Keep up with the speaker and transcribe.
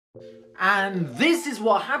And this is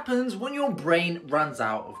what happens when your brain runs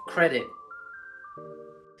out of credit.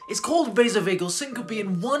 It's called vasovagal syncope,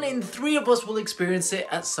 and 1 in 3 of us will experience it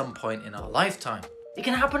at some point in our lifetime. It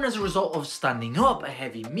can happen as a result of standing up, a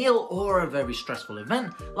heavy meal, or a very stressful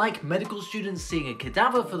event, like medical students seeing a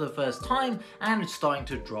cadaver for the first time and starting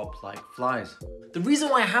to drop like flies. The reason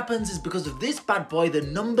why it happens is because of this bad boy, the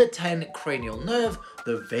number 10 cranial nerve,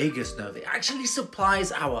 the vagus nerve. It actually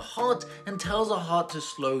supplies our heart and tells our heart to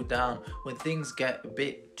slow down when things get a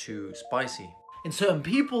bit too spicy. In certain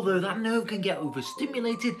people though, that nerve can get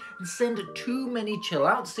overstimulated and send too many chill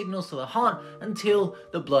out signals to the heart until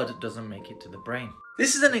the blood doesn't make it to the brain.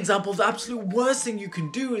 This is an example of the absolute worst thing you can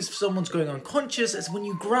do if someone's going unconscious, as when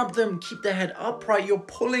you grab them, keep their head upright, you're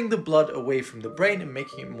pulling the blood away from the brain and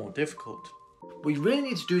making it more difficult. What you really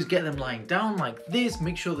need to do is get them lying down like this,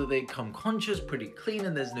 make sure that they come conscious, pretty clean,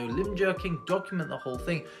 and there's no limb jerking, document the whole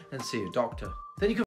thing and see a doctor. Then you can